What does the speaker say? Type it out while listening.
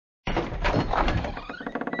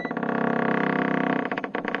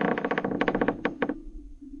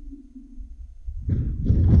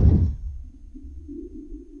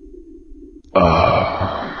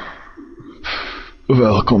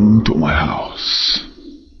Welcome to my house.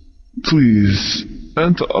 Please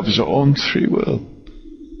enter of your own free will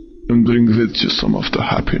and bring with you some of the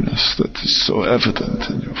happiness that is so evident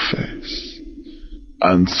in your face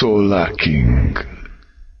and so lacking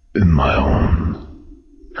in my own.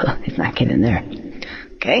 It's not getting there.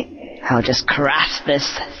 Okay, I'll just cross this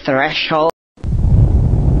threshold.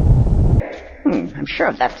 I'm sure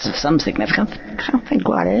if that's of some significance. I don't think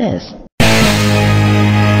what it is.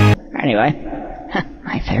 Anyway,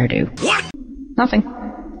 my hairdo. What? Nothing.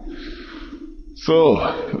 So,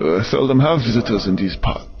 I seldom have visitors in these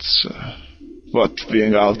parts. What,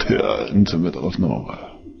 being out here in the middle of nowhere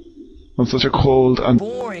on such a cold and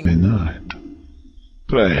boring night.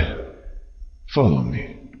 Pray, follow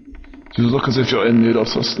me. You look as if you're in need of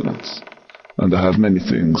sustenance, and I have many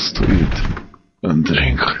things to eat and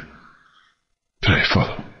drink. Pray,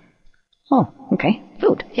 follow. Oh, okay.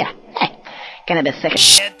 Food, yeah. Hey, gonna be sick of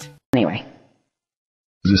shit. Anyway.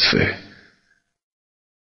 This way.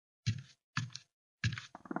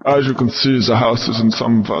 As you can see, the house is in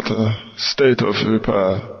somewhat a state of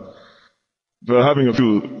repair. We're having a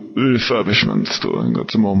few refurbishments doing at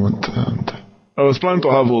the moment, and I was planning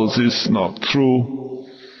to have all this knocked through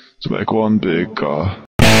to make one big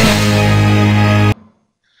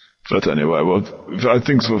But anyway, well, I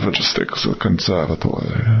think we'll just stick to the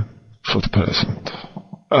conservatory for the present.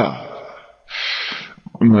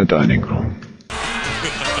 My dining room.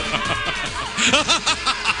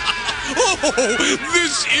 Oh,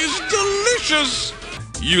 this is delicious!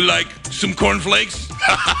 You like some cornflakes?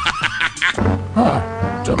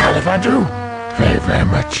 Don't mind if I do. Very, very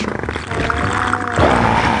much.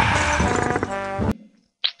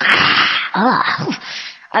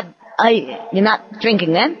 You're not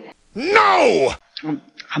drinking then? No!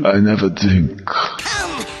 I never drink.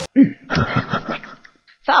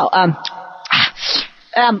 So,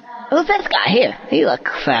 who's this guy here? He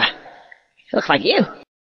looks like you.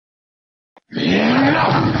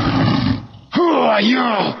 Who are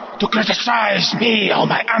you to criticize me or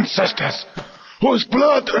my ancestors, whose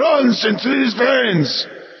blood runs into these veins?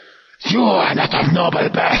 You are not of noble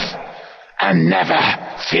birth, and never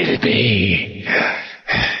will be.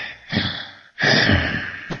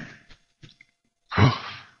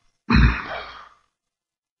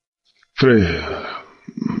 Pray,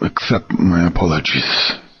 accept my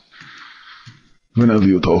apologies. Whenever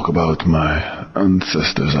you talk about my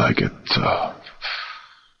ancestors, I get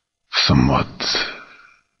somewhat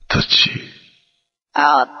touchy.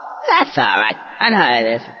 Oh, that's alright. I know how it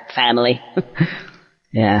is. Family.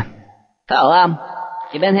 Yeah. So,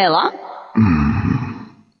 you been here long?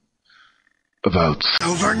 About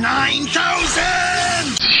Over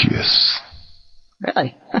 9,000! Yes.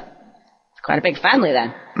 Really? It's quite a big family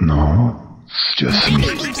then. No, it's just me.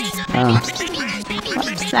 Oh.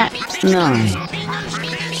 What's that noise?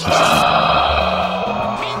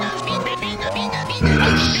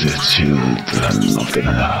 The children of the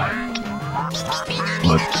night.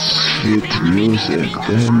 What sweet music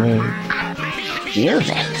they make.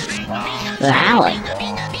 Music? The howling.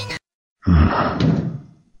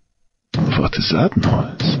 What is that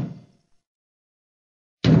noise?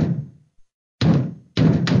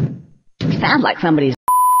 Sounds like somebody's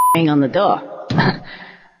on the door.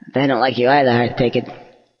 They don't like you either, I take it.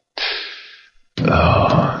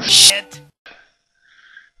 Oh, shit.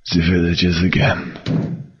 The villagers again.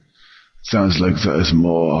 Sounds like there is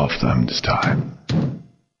more of them this time.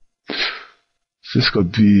 This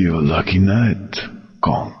could be your lucky night,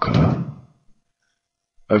 Conqueror.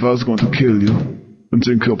 I was going to kill you and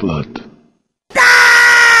drink your blood. But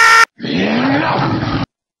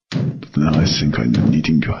now I think I'm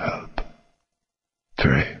needing your help.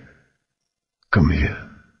 Pray, come here.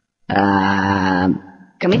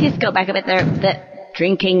 Can we just go back a bit there? The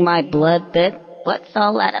drinking my blood bit? What's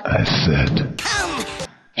all that about? I said.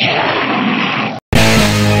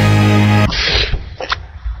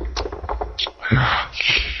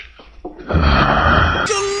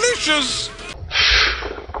 Delicious!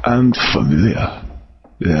 And familiar.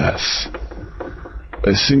 Yes.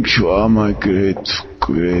 I think you are my great.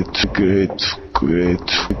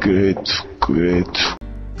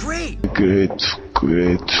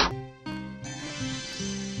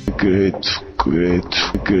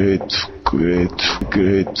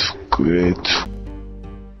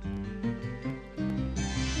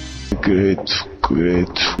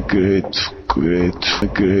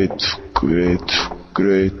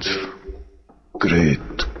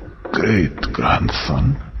 Great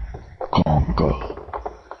grandson, Conquer.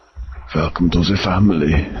 Welcome to the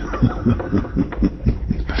family.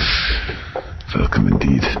 Welcome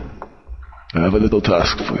indeed. I have a little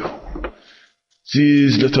task for you.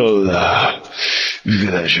 These little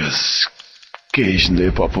villagers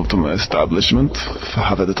occasionally pop up to my establishment,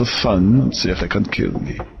 have a little fun, and see if they can kill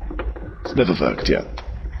me. It's never worked yet.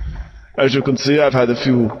 As you can see, I've had a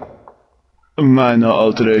few minor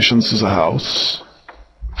alterations to the house.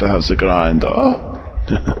 We have the grinder,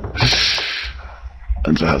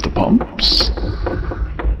 and we have the pumps,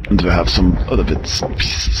 and we have some other bits and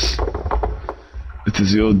pieces. It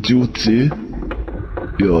is your duty,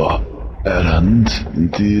 your errand,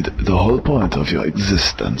 indeed the whole point of your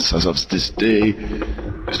existence as of this day,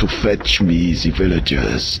 is to fetch me the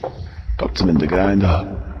villagers, put them in the grinder,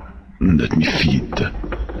 and let me feed.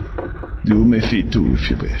 You may feed too if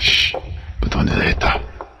you wish, but only later.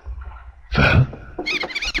 Well?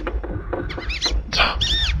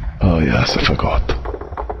 Oh yes, I forgot.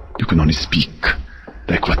 You can only speak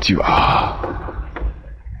like what you are.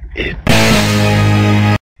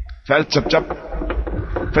 Well, chop chop.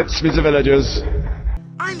 Fetch me the villagers.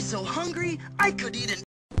 I'm so hungry, I could eat an...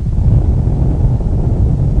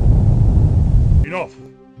 Enough.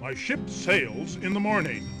 My ship sails in the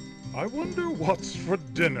morning. I wonder what's for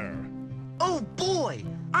dinner. Oh boy!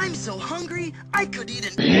 I'm so hungry, I could eat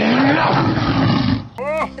an... Enough!